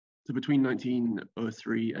So between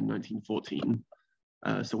 1903 and 1914,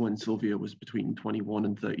 so when Sylvia was between 21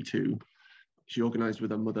 and 32, she organized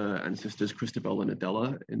with her mother and sisters Christabel and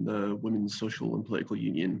Adela in the Women's Social and Political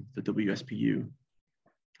Union, the WSPU,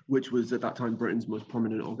 which was at that time Britain's most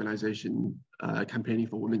prominent organization campaigning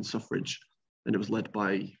for women's suffrage. And it was led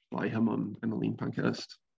by her mum, Emmeline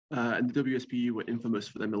Pankhurst. And the WSPU were infamous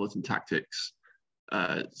for their militant tactics.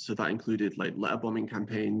 So that included like letter bombing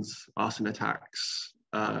campaigns, arson attacks,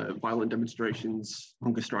 violent demonstrations,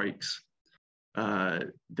 hunger strikes.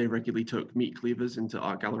 They regularly took meat cleavers into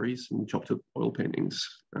art galleries and chopped up oil paintings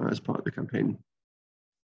as part of the campaign.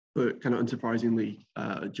 But kind of unsurprisingly,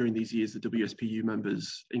 during these years, the WSPU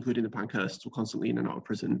members, including the Pankhursts, were constantly in and out of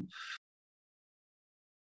prison.